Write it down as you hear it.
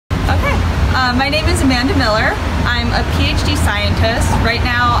My name is Amanda Miller. I'm a PhD scientist. Right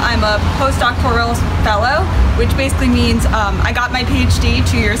now I'm a post-doctoral fellow, which basically means I got my PhD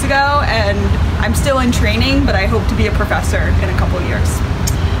 2 years ago and I'm still in training, but I hope to be a professor in a couple of years.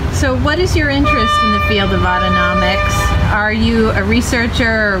 So what is your interest in the field of autonomics? Are you a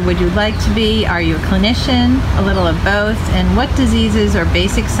researcher, or would you like to be? Are you a clinician? A little of both? And what diseases or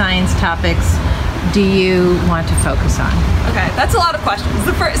basic science topics do you want to focus on? Okay, that's a lot of questions.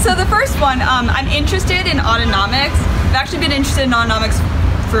 So the first one, I'm interested in autonomics. I've actually been interested in autonomics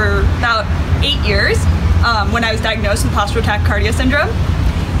for about 8 years when I was diagnosed with postural tachycardia syndrome.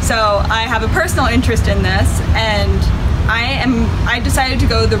 So I have a personal interest in this, and I decided to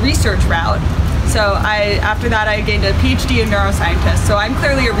go the research route. So after that I gained a PhD in neuroscientist. So I'm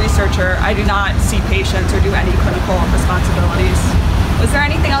clearly a researcher. I do not see patients or do any clinical responsibilities. Was there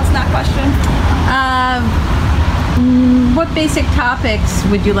anything else in that question? What basic topics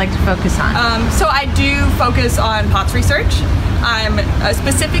would you like to focus on? So I do focus on POTS research.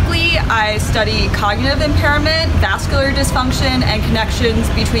 Specifically, I study cognitive impairment, vascular dysfunction, and connections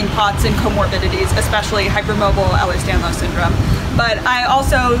between POTS and comorbidities, especially hypermobile Ehlers-Danlos syndrome. But I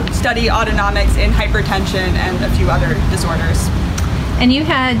also study autonomics in hypertension and a few other disorders. And you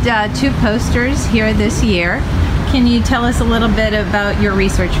had 2 posters here this year. Can you tell us a little bit about your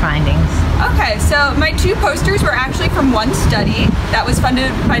research findings? Okay, so my 2 posters were actually from one study that was funded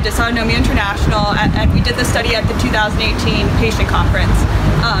by Dysautonomia International, and we did the study at the 2018 patient conference.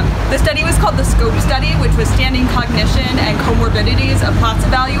 The study was called the SCOPE study, which was standing cognition and comorbidities of POTS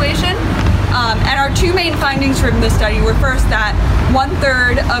evaluation. And our 2 main findings from the study were first that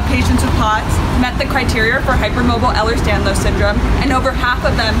 1/3 of patients with POTS met the criteria for hypermobile Ehlers-Danlos syndrome, and over half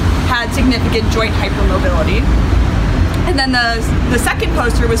of them had significant joint hypermobility. And then the second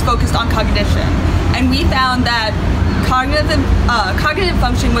poster was focused on cognition, and we found that cognitive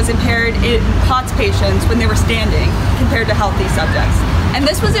function was impaired in POTS patients when they were standing compared to healthy subjects. And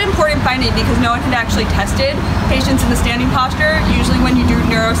this was an important finding because no one had actually tested patients in the standing posture. Usually when you do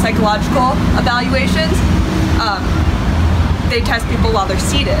neuropsychological evaluations, they test people while they're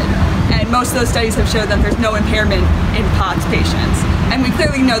seated. And most of those studies have shown that there's no impairment in POTS patients. And we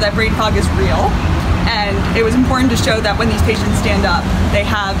clearly know that brain fog is real. And it was important to show that when these patients stand up, they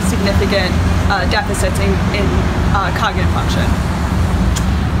have significant deficits in cognitive function.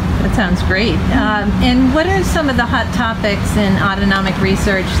 That sounds great. And what are some of the hot topics in autonomic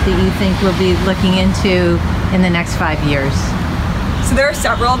research that you think we'll be looking into in the next 5 years? So there are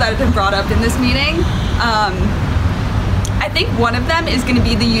several that have been brought up in this meeting. I think one of them is going to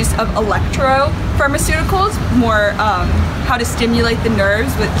be the use of electropharmaceuticals, more how to stimulate the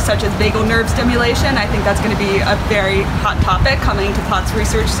nerves, such as vagal nerve stimulation. I think that's going to be a very hot topic coming to POTS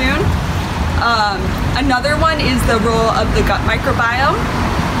research soon. Another one is the role of the gut microbiome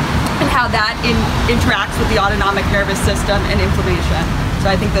and how that interacts with the autonomic nervous system and inflammation. So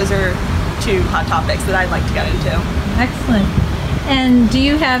I think those are 2 hot topics that I'd like to get into. Excellent. And do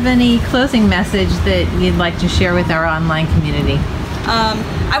you have any closing message that you'd like to share with our online community?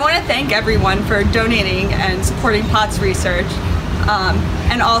 I want to thank everyone for donating and supporting POTS research,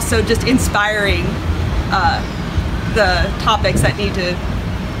 and also just inspiring the topics that need to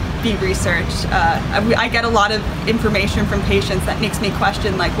be researched. I get a lot of information from patients that makes me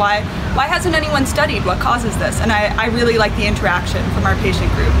question, like, why hasn't anyone studied what causes this? And I really like the interaction from our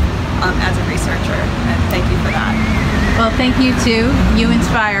patient group as a researcher, and thank you for that. Well, thank you too. You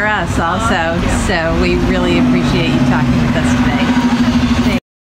inspire us also, so we really appreciate you talking with us today.